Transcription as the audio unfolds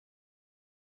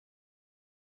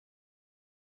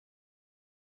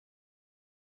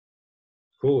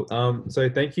Cool. So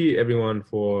thank you everyone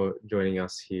for joining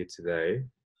us here today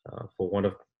for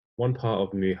one part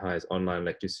of MUHI's online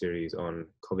lecture series on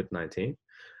COVID-19.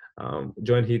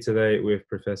 Joined here today with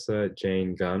Professor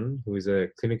Jane Gunn, who is a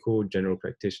clinical general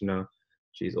practitioner.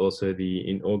 She's also the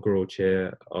inaugural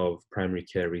chair of primary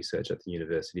care research at the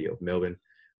University of Melbourne,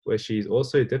 where she's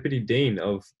also Deputy Dean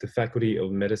of the Faculty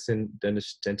of Medicine,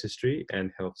 Dentistry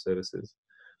and Health Services.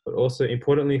 But also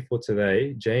importantly for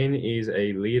today, Jane is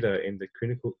a leader in the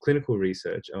clinical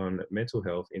research on mental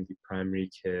health in the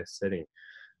primary care setting.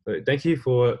 So thank you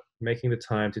for making the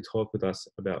time to talk with us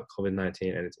about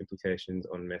COVID-19 and its implications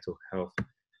on mental health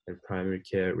and primary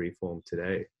care reform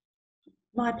today.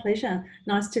 My pleasure.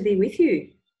 Nice to be with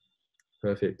you.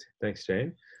 Perfect. Thanks,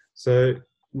 Jane. So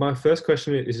my first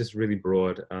question is just really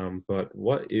broad, but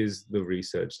what is the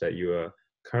research that you are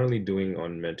currently doing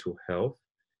on mental health?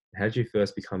 How did you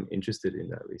first become interested in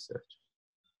that research?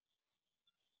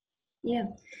 Yeah.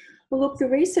 Well, look, the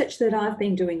research that I've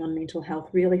been doing on mental health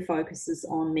really focuses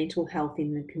on mental health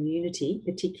in the community,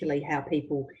 particularly how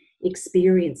people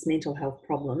experience mental health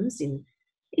problems in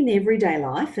everyday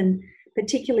life, and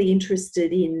particularly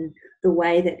interested in the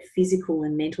way that physical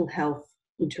and mental health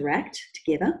interact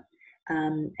together.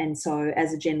 And so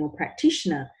as a general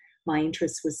practitioner, my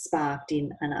interest was sparked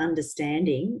in an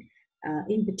understanding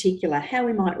in particular, how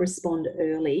we might respond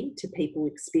early to people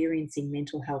experiencing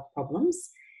mental health problems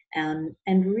and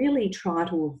really try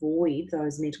to avoid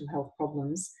those mental health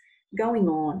problems going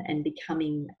on and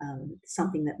becoming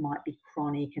something that might be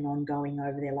chronic and ongoing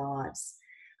over their lives.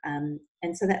 And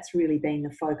so that's really been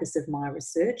the focus of my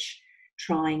research,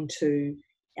 trying to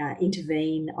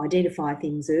intervene, identify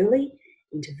things early,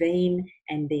 intervene,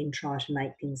 and then try to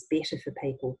make things better for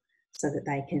people so that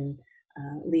they can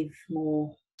live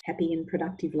more happy and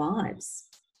productive lives.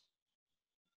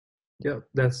 Yeah,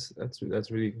 that's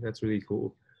really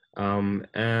cool.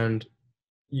 And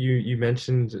you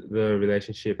mentioned the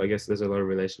relationship. I guess there's a lot of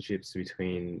relationships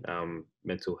between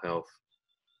mental health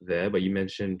there, but you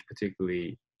mentioned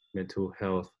particularly mental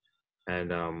health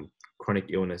and chronic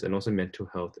illness, and also mental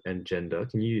health and gender.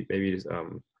 Can you maybe just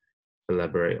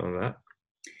elaborate on that?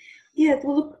 Yeah,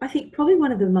 well, look, I think probably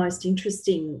one of the most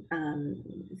interesting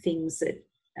things that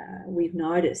we've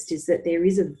noticed is that there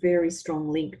is a very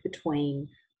strong link between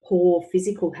poor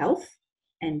physical health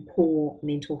and poor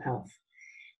mental health.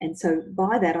 And so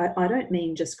by that, I don't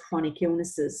mean just chronic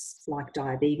illnesses like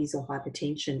diabetes or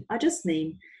hypertension. I just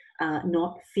mean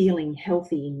not feeling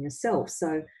healthy in yourself.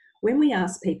 So when we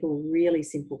ask people a really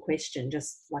simple question,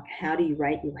 just like how do you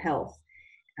rate your health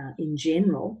in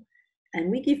general, and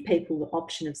we give people the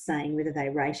option of saying whether they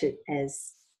rate it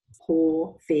as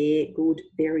poor, fair, good,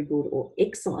 very good, or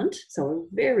excellent. So a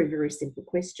very, very simple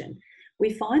question.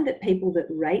 We find that people that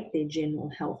rate their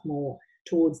general health more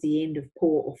towards the end of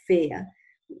poor or fair,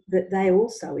 that they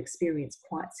also experience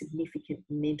quite significant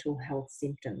mental health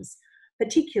symptoms,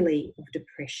 particularly of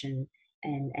depression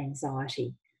and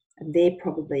anxiety. And they're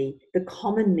probably the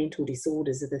common mental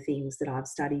disorders are the things that I've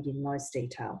studied in most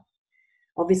detail.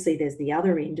 Obviously, there's the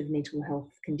other end of mental health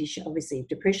condition. Obviously,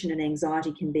 depression and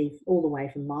anxiety can be all the way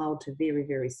from mild to very,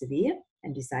 very severe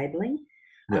and disabling.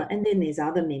 Yeah. And then there's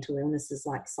other mental illnesses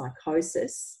like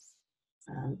psychosis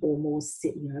or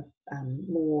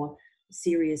more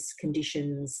serious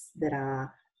conditions that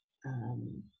are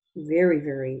very,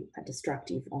 very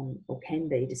destructive on, or can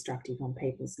be destructive on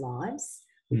people's lives,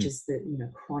 which is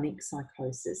the chronic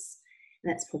psychosis.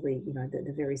 And that's probably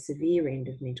the very severe end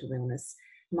of mental illness.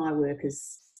 My work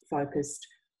is focused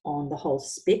on the whole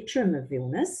spectrum of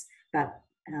illness, but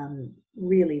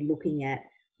really looking at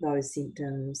those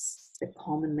symptoms that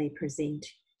commonly present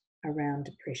around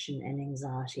depression and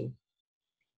anxiety.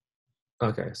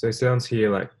 Okay, so it sounds here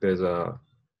like there's a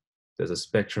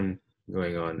spectrum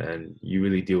going on, and you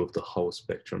really deal with the whole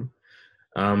spectrum.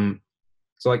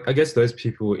 So I guess those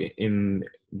people in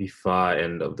the far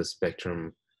end of the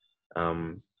spectrum,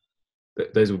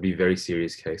 those would be very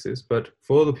serious cases. But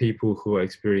for the people who are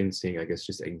experiencing, I guess,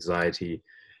 just anxiety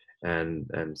and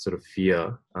sort of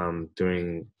fear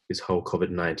during this whole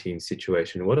COVID-19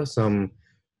 situation, what are some,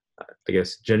 I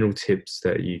guess, general tips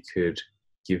that you could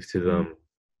give to them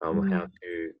on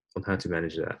how to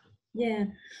manage that? Yeah.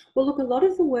 Well, look, a lot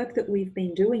of the work that we've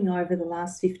been doing over the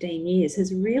last 15 years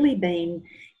has really been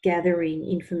gathering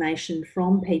information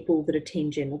from people that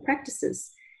attend general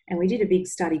practices. And we did a big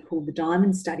study called the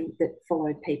Diamond Study that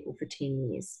followed people for 10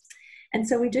 years. And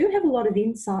so we do have a lot of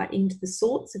insight into the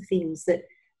sorts of things that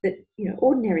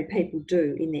ordinary people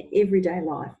do in their everyday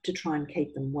life to try and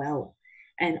keep them well.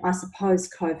 And I suppose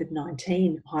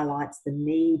COVID-19 highlights the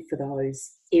need for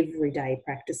those everyday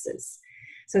practices.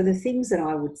 So the things that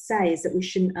I would say is that we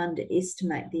shouldn't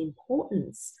underestimate the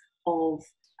importance of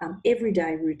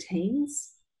everyday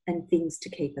routines and things to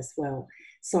keep us well.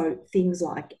 So things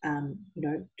like,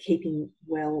 keeping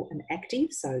well and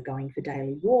active, so going for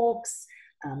daily walks,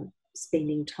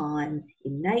 spending time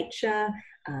in nature,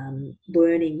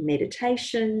 learning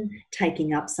meditation,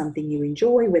 taking up something you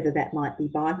enjoy, whether that might be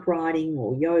bike riding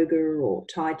or yoga or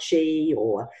Tai Chi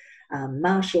or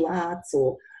martial arts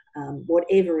or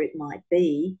whatever it might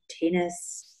be,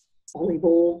 tennis,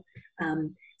 volleyball,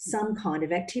 some kind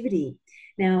of activity.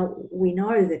 Now, we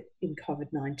know that in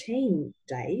COVID-19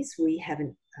 days, we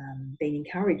haven't been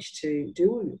encouraged to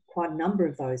do quite a number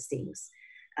of those things,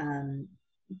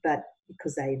 but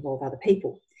because they involve other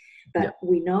people. But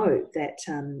we know that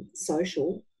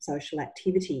social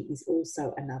activity is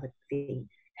also another thing.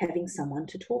 Having someone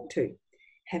to talk to,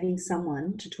 having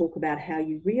someone to talk about how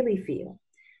you really feel.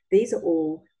 These are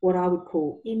all what I would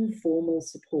call informal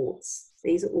supports.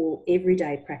 These are all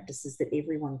everyday practices that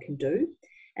everyone can do.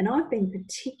 And I've been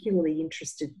particularly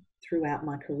interested throughout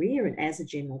my career and as a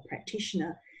general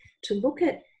practitioner to look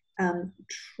at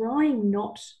trying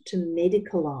not to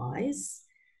medicalise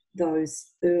those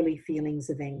early feelings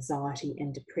of anxiety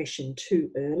and depression too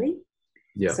early,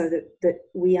 so that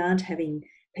we aren't having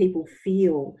people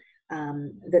feel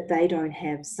that they don't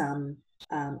have some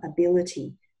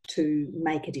ability to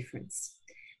make a difference.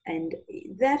 And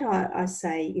that I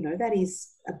say, that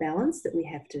is a balance that we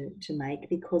have to make,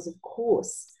 because of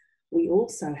course we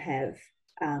also have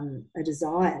a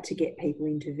desire to get people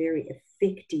into very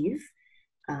effective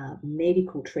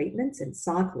medical treatments and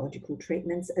psychological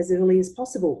treatments as early as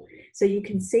possible. So you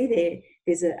can see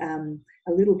there's a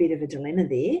little bit of a dilemma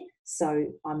there. So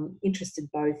I'm interested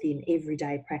both in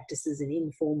everyday practices and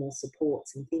informal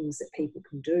supports and things that people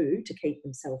can do to keep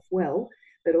themselves well,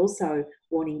 but also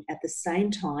wanting at the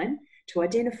same time to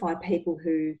identify people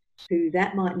who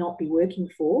that might not be working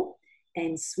for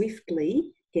and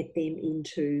swiftly get them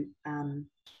into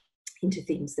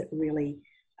things that really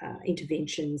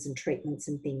interventions and treatments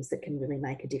and things that can really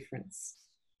make a difference.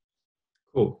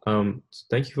 Cool.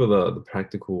 Thank you for the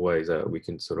practical ways that we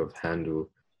can sort of handle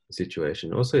the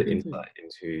situation. Also, insight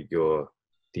into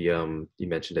you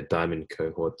mentioned the Diamond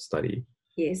cohort study.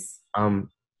 Yes.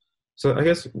 So I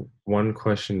guess one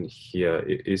question here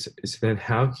is then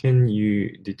how can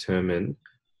you determine,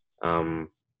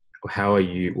 what are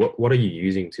you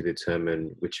using to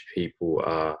determine which people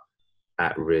are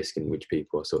at risk and which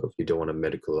people are sort of, you don't want to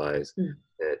medicalize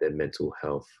their mental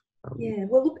health?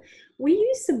 Well, look, we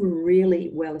use some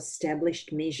really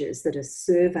well-established measures that are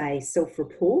survey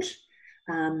self-report.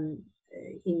 In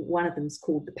one of them is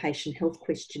called the Patient Health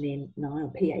Questionnaire 9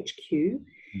 or PHQ.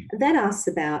 And that asks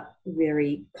about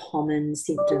very common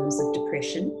symptoms of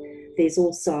depression. There's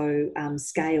also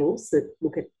scales that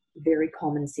look at very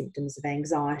common symptoms of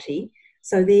anxiety.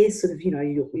 So there's sort of,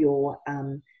 your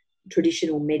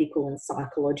traditional medical and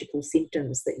psychological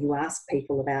symptoms that you ask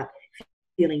people about: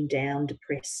 feeling down,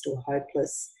 depressed or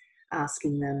hopeless,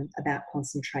 asking them about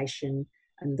concentration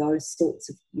and those sorts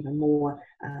of, more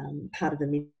part of the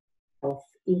mental health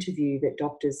interview that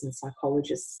doctors and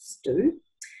psychologists do.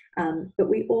 But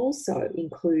we also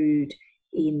include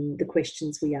in the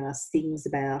questions we ask things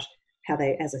about how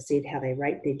they, as I said, how they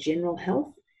rate their general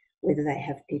health, whether they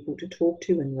have people to talk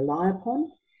to and rely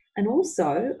upon. And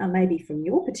also, maybe from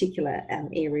your particular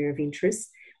area of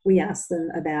interest, we ask them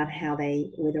about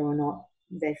whether or not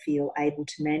they feel able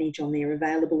to manage on their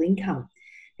available income,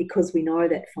 because we know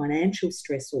that financial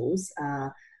stressors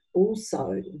are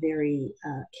also very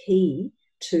key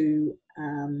to,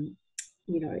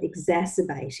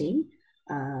 exacerbating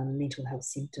mental health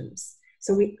symptoms.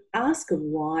 So we ask a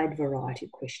wide variety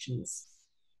of questions.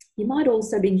 You might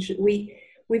also be,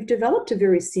 we've developed a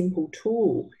very simple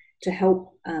tool to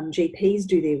help GPs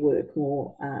do their work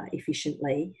more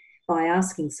efficiently by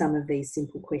asking some of these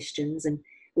simple questions, and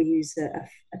we use a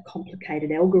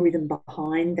complicated algorithm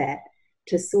behind that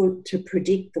to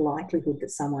predict the likelihood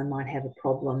that someone might have a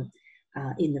problem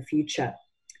in the future.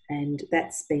 And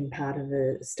that's been part of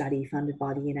a study funded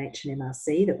by the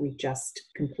NHMRC that we've just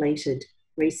completed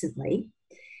recently.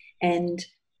 And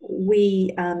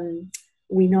we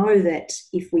know that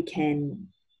if we can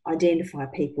identify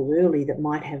people early that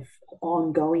might have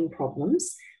ongoing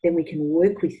problems, then we can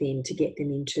work with them to get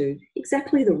them into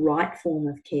exactly the right form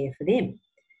of care for them,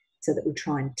 so that we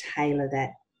try and tailor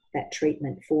that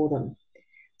treatment for them.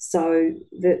 So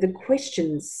the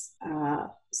questions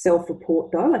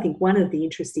self-report, though. I think one of the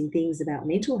interesting things about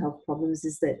mental health problems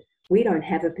is that we don't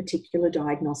have a particular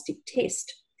diagnostic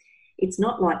test. It's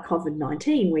not like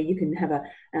COVID-19 where you can have a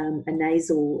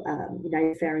nasal,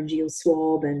 nasopharyngeal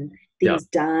swab and Yeah. things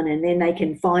done, and then they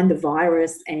can find the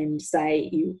virus and say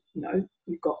you've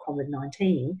got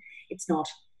COVID-19. It's not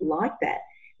like that.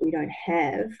 We don't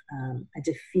have a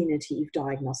definitive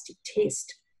diagnostic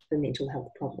test for mental health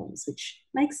problems, which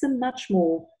makes them much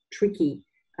more tricky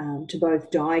to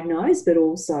both diagnose but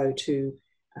also to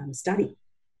study.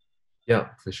 Yeah,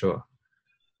 for sure.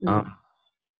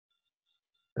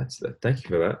 Thank you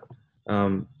for that.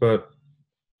 But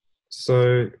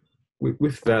so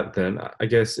with that, then I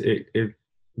guess it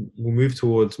will move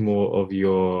towards more of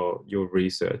your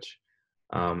research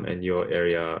and your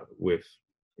area with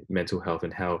mental health,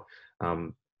 and how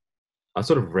I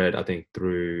sort of read, I think,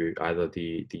 through either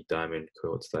the Diamond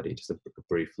cohort study, just a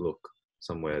brief look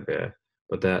somewhere there,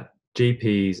 but that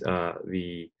GPs are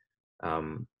the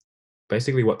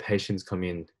basically what patients come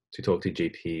in to talk to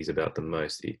GPs about the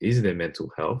most is their mental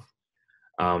health.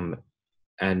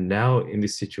 And now in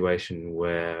this situation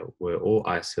where we're all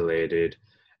isolated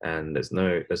and there's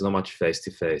not much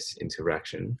face-to-face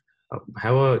interaction,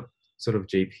 how are sort of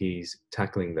GPs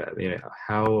tackling that?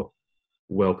 How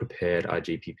well prepared are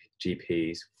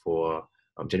GPs for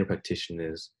general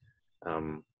practitioners?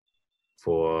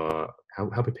 For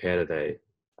how prepared are they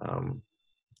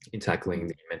in tackling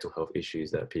the mental health issues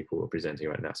that people are presenting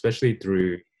right now, especially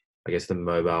through, I guess, the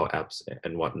mobile apps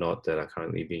and whatnot that are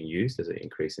currently being used? There's an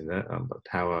increase in that. But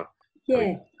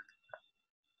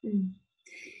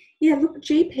Yeah, look,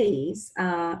 GPs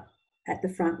are at the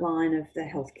front line of the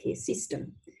healthcare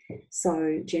system.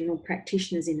 So general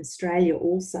practitioners in Australia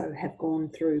also have gone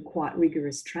through quite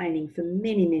rigorous training for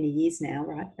many, many years now,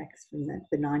 right back from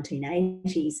the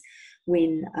 1980s,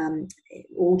 when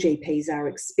all GPs are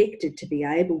expected to be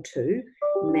able to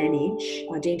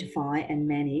identify and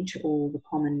manage all the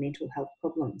common mental health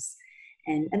problems.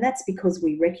 And that's because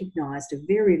we recognised a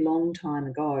very long time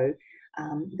ago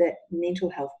that mental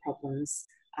health problems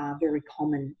are very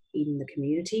common in the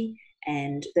community,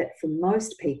 and that for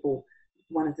most people,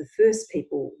 one of the first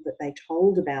people that they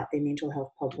told about their mental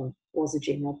health problem was a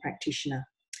general practitioner.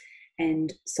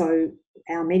 And so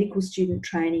our medical student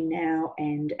training now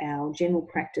and our general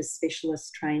practice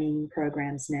specialist training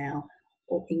programs now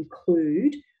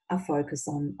include a focus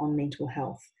on mental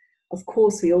health. Of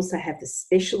course, we also have the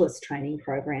specialist training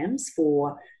programs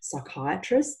for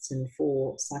psychiatrists and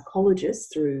for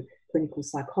psychologists through clinical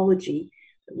psychology,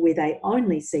 where they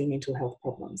only see mental health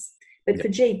problems. But for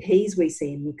GPs, we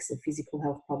see a mix of physical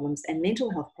health problems and mental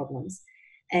health problems.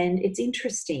 And it's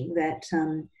interesting that,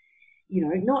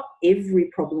 not every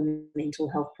problem, mental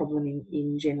health problem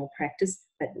in general practice,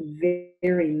 but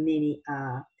very many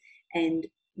are. And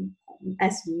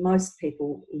as most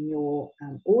people in your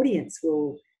audience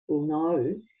will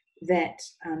know, that,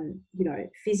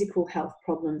 physical health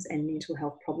problems and mental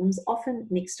health problems often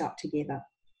mixed up together.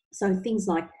 So things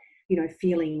like,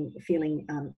 feeling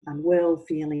unwell,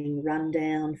 feeling run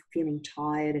down, feeling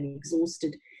tired and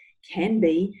exhausted can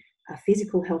be a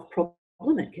physical health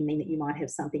problem. It can mean that you might have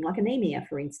something like anemia,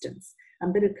 for instance,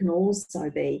 but it can also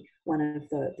be one of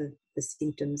the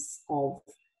symptoms of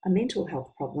a mental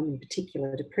health problem, in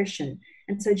particular depression.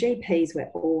 And so GPs were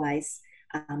always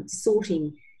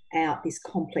sorting out this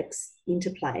complex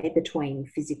interplay between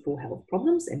physical health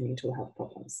problems and mental health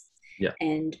problems. Yeah.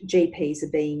 And GPs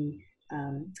are being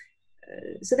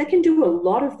so they can do a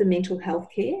lot of the mental health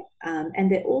care,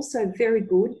 and they're also very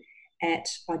good at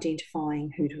identifying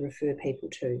who to refer people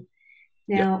to.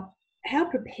 Now, how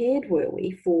prepared were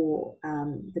we for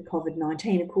the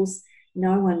COVID-19? Of course,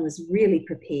 no one was really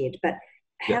prepared, but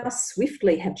how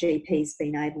swiftly have GPs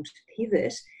been able to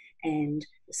pivot and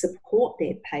support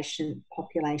their patient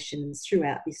populations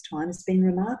throughout this time has been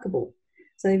remarkable.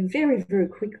 So they very, very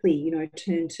quickly,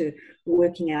 turned to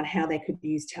working out how they could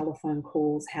use telephone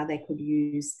calls, how they could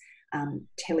use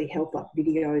telehealth like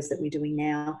videos that we're doing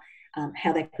now,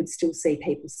 how they could still see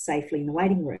people safely in the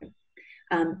waiting room.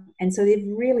 And so they've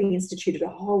really instituted a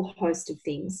whole host of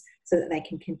things so that they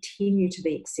can continue to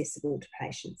be accessible to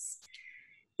patients.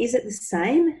 Is it the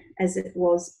same as it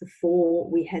was before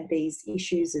we had these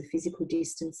issues of physical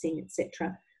distancing,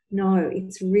 etc.? No,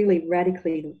 it's really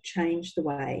radically changed the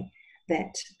way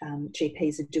that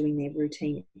GPs are doing their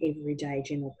routine everyday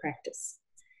general practice.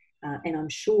 And I'm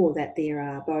sure that there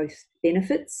are both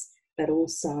benefits but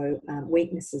also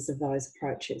weaknesses of those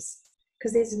approaches,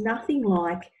 because there's nothing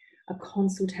like a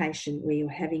consultation where you're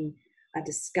having a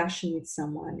discussion with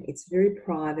someone. It's very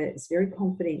private, it's very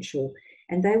confidential,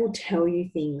 and they will tell you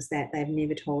things that they've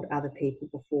never told other people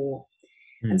before.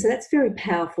 And so that's very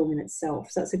powerful in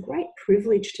itself. So it's a great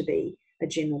privilege to be a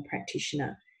general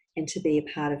practitioner and to be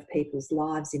a part of people's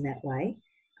lives in that way.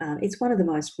 It's one of the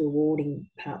most rewarding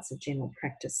parts of general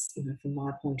practice, from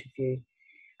my point of view.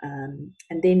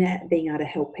 And then being able to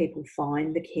help people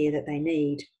find the care that they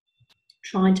need,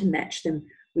 trying to match them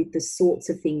with the sorts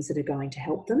of things that are going to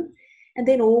help them, and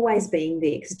then always being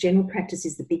there, because general practice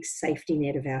is the big safety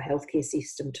net of our healthcare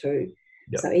system too.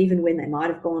 Yep. So even when they might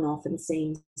have gone off and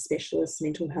seen specialists,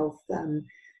 mental health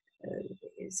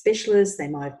specialists, they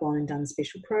might have gone and done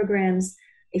special programs.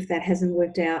 If that hasn't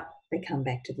worked out, they come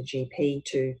back to the GP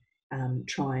to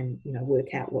try and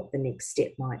work out what the next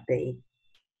step might be.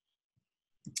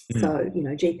 So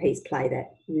GPs play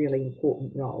that really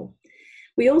important role.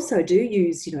 We also do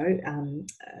use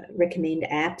recommend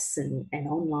apps and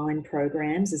online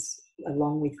programs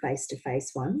along with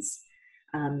face-to-face ones,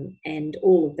 and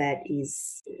all of that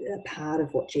is a part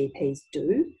of what GPs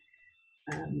do.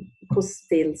 Of course,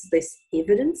 there's less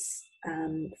evidence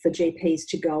for GPs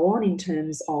to go on in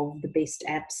terms of the best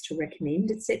apps to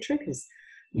recommend, etc., because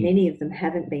many of them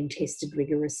haven't been tested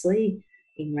rigorously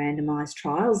in randomised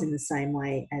trials in the same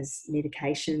way as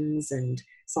medications and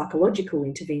psychological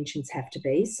interventions have to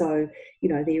be. So,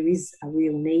 there is a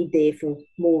real need there for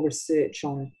more research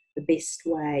on the best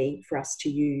way for us to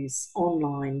use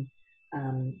online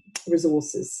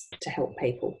resources to help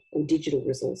people, or digital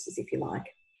resources, if you like.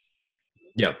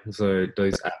 Yeah, so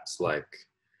those apps, like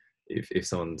if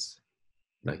someone's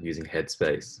like using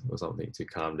Headspace or something to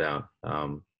calm down,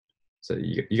 so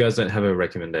you guys don't have a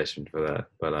recommendation for that,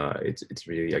 but it's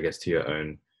really, I guess, to your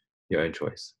own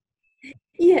choice.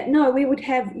 Yeah, no, we would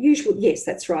have yes,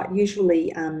 that's right.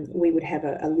 Usually we would have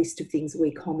a list of things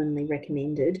we commonly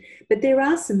recommended, but there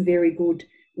are some very good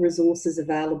resources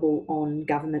available on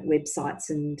government websites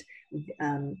and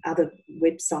other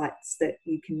websites that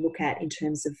you can look at in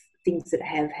terms of things that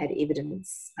have had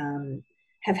evidence,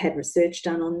 have had research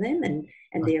done on them, and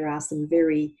there are some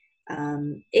very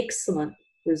excellent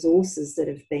resources that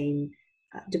have been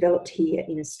developed here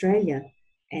in Australia,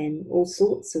 and all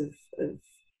sorts of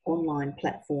online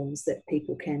platforms that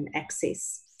people can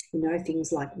access.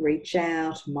 Things like Reach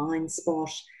Out,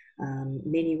 MindSpot,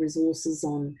 many resources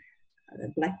on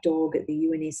Black Dog at the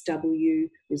UNSW,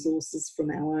 resources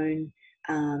from our own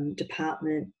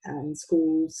department and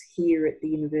schools here at the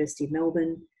University of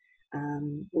Melbourne.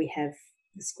 We have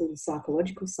the School of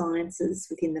Psychological Sciences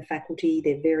within the faculty.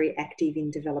 They're very active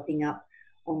in developing up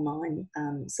online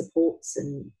supports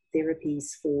and therapies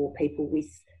for people with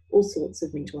all sorts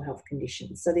of mental health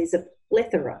conditions. So there's a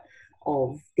plethora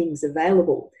of things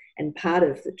available, and part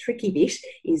of the tricky bit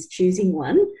is choosing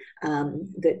one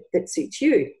that suits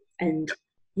you. And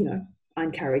I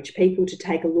encourage people to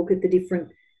take a look at the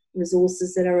different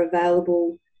resources that are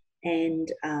available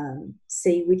and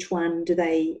see which one do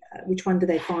they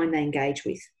find they engage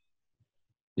with.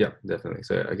 Yeah, definitely.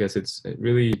 So I guess it's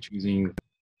really choosing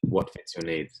what fits your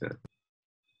needs.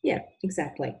 Yeah,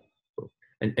 exactly.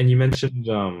 And you mentioned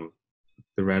the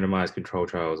randomized control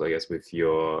trials, I guess, with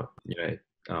your the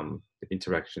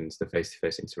interactions, the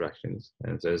face-to-face interactions,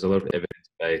 and so there's a lot of evidence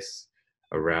base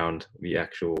around the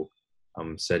actual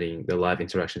setting, the live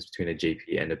interactions between a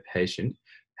GP and a patient.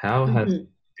 How has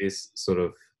this sort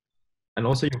of, and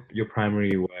also your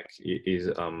primary work is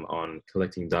on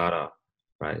collecting data,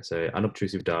 right? So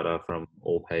unobtrusive data from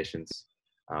all patients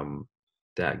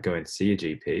that go and see a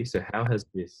GP. So how has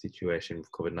this situation with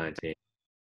COVID-19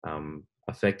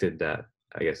 affected that,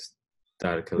 I guess,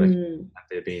 data collection? Have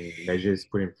there been measures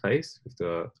put in place with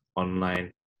the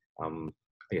online,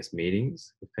 I guess,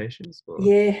 meetings with patients? Or?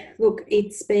 Yeah, look,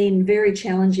 it's been very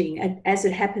challenging. As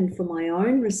it happened for my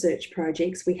own research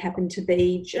projects, we happened to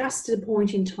be just at a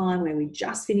point in time where we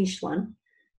just finished one.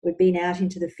 We've been out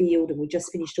into the field and we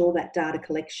just finished all that data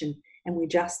collection, and we're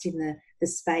just in the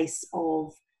space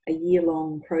of a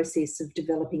year-long process of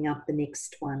developing up the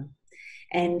next one.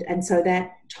 And so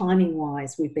that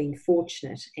timing-wise, we've been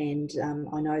fortunate, and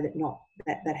I know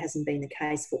that hasn't been the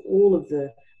case for all of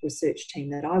the research team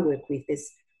that I work with. There's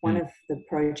one of the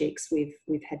projects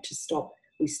we've had to stop.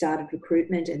 We started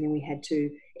recruitment and then we had to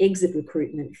exit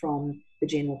recruitment from the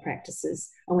general practices,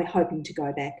 and we're hoping to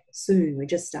go back soon. We're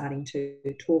just starting to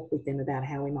talk with them about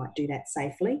how we might do that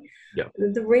safely. Yeah.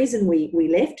 The reason we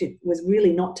left it was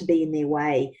really not to be in their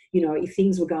way. If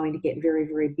things were going to get very,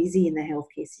 very busy in the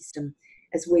healthcare system,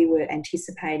 as we were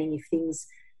anticipating, if things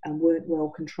weren't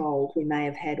well controlled, we may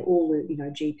have had all the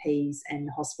GPs and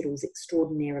hospitals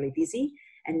extraordinarily busy,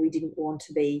 and we didn't want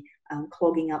to be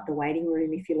clogging up the waiting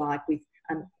room, if you like, with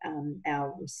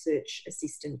our research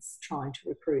assistants trying to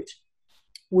recruit.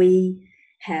 We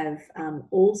have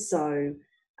also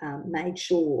made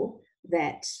sure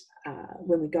that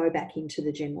when we go back into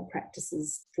the general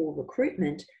practices for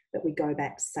recruitment, that we go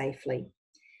back safely.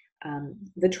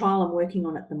 The trial I'm working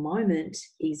on at the moment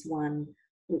is one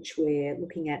which we're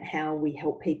looking at how we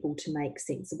help people to make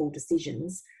sensible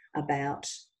decisions about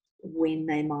when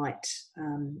they might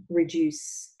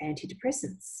reduce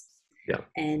antidepressants. Yeah.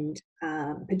 And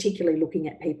particularly looking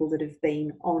at people that have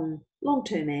been on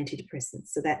long-term antidepressants.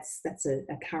 So that's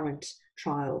a current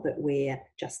trial that we're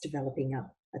just developing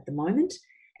up at the moment.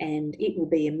 And it will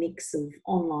be a mix of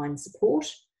online support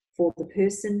for the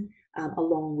person,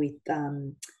 along with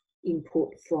input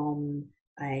from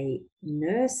a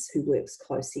nurse who works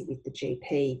closely with the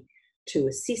GP to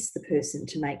assist the person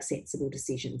to make sensible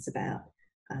decisions about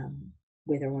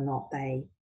whether or not they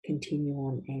continue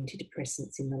on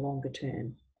antidepressants in the longer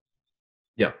term.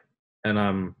 Yeah,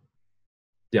 and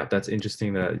yeah, that's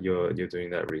interesting that you're doing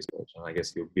that research, and I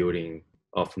guess you're building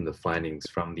off from the findings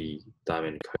from the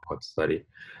Diamond cohort study.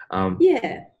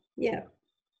 Yeah.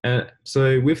 And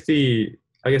so with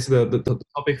I guess the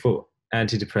topic for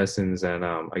antidepressants and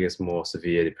I guess more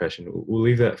severe depression, we'll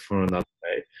leave that for another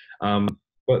day.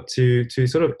 But to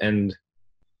sort of end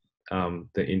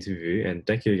the interview, and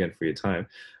thank you again for your time.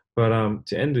 But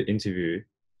to end the interview,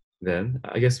 then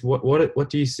I guess what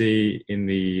do you see in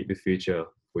the future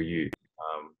for you?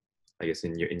 I guess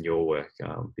in your work,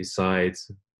 besides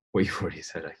what you've already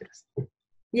said, I guess.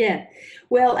 Yeah.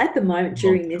 Well, at the moment,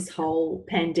 during this whole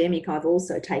pandemic, I've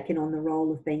also taken on the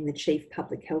role of being the Chief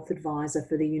Public Health Advisor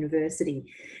for the university.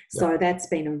 So that's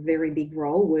been a very big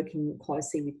role, working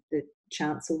closely with the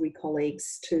Chancellery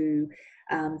colleagues to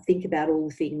think about all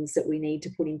the things that we need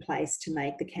to put in place to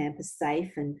make the campus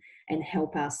safe and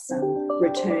help us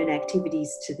return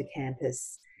activities to the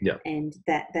campus. Yeah. And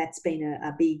that's been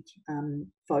a big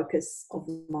focus of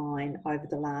mine over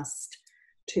the last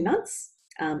 2 months.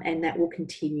 And that will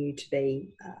continue to be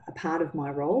a part of my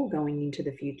role going into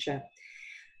the future.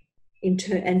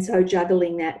 And so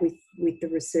juggling that with the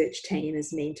research team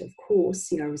has meant, of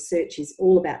course, research is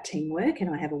all about teamwork,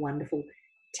 and I have a wonderful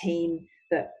team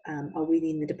that are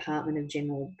within the Department of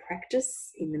General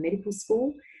Practice in the medical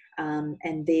school,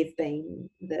 and they've been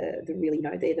they're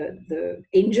the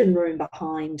engine room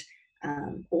behind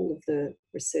all of the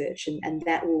research, and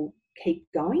that will keep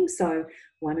going. So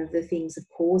one of the things, of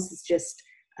course, is just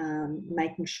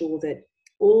making sure that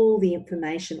all the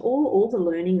information, all the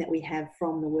learning that we have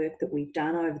from the work that we've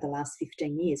done over the last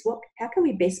 15 years, how can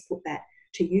we best put that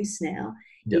to use now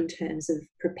in terms of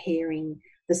preparing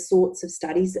the sorts of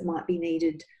studies that might be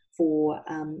needed for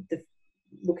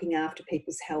looking after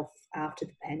people's health after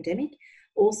the pandemic.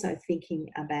 Also thinking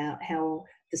about how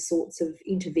the sorts of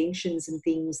interventions and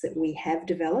things that we have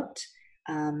developed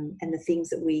and the things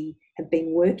that we have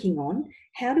been working on,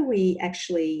 how do we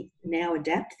actually now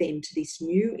adapt them to this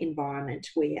new environment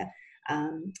where,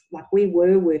 like we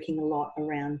were working a lot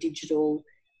around digital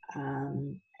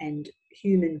and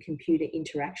human-computer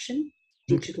interaction,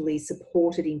 digitally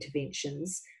supported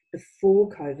interventions before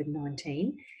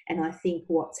COVID-19. And I think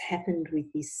what's happened with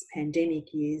this pandemic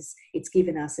is it's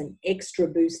given us an extra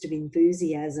boost of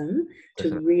enthusiasm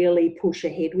to really push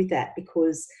ahead with that,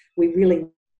 because we really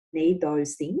need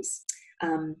those things.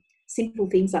 Simple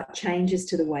things like changes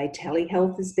to the way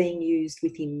telehealth is being used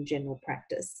within general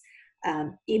practice.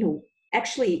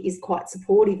 Actually is quite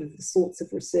supportive of the sorts of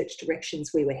research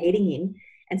directions we were heading in.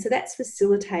 And so that's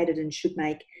facilitated and should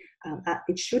make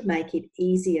it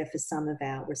easier for some of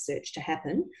our research to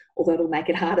happen, although it'll make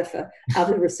it harder for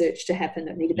other research to happen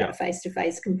that need about a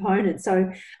face-to-face component.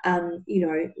 So,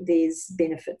 there's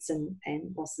benefits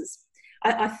and losses.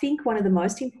 I think one of the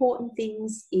most important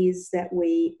things is that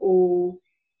we all,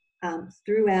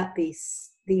 throughout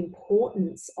this, the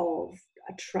importance of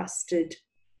a trusted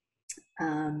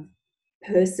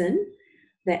person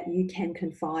that you can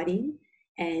confide in.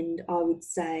 And I would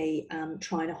say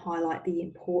trying to highlight the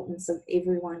importance of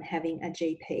everyone having a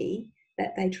GP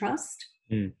that they trust,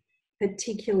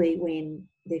 particularly when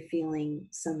they're feeling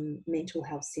some mental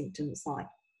health symptoms like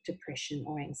depression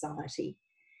or anxiety.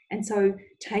 And so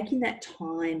taking that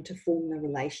time to form the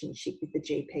relationship with the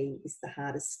GP is the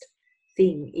hardest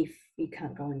thing if you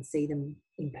can't go and see them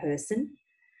in person.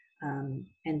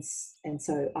 And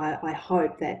so I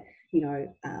hope that,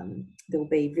 there'll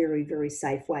be very, very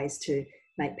safe ways to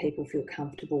make people feel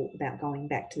comfortable about going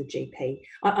back to the GP.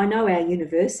 I know our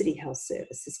university health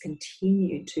services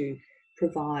continue to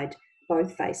provide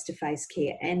both face-to-face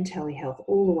care and telehealth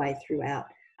all the way throughout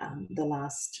the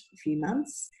last few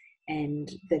months. And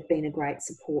they've been a great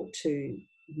support to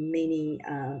many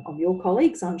of your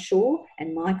colleagues, I'm sure,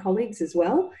 and my colleagues as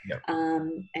well.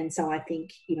 And so I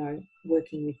think,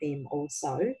 working with them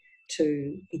also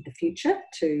in the future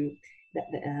to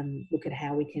look at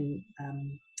how we can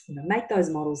make those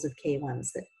models of care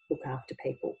ones that look after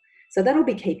people. So that'll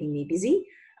be keeping me busy,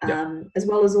 Yeah. as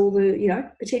well as all the,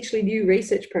 potentially new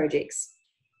research projects.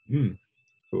 Mm.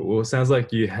 Well, it sounds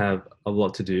like you have a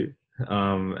lot to do,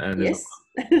 and there's a Yes.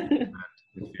 lot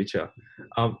in the future.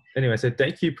 Anyway, so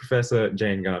thank you, Professor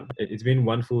Jane Gunn. It's been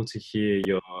wonderful to hear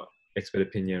your expert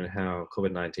opinion on how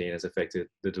COVID-19 has affected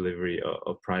the delivery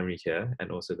of primary care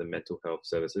and also the mental health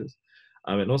services,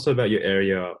 and also about your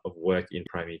area of work in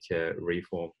primary care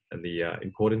reform and the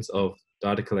importance of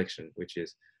data collection, which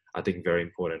is, I think, very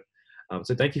important.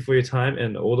 So thank you for your time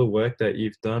and all the work that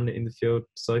you've done in the field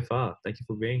so far. Thank you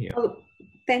for being here. Well,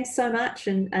 thanks so much,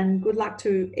 and good luck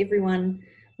to everyone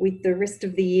with the rest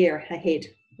of the year ahead.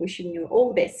 Wishing you all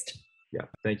the best. Yeah,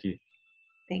 thank you.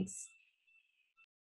 Thanks.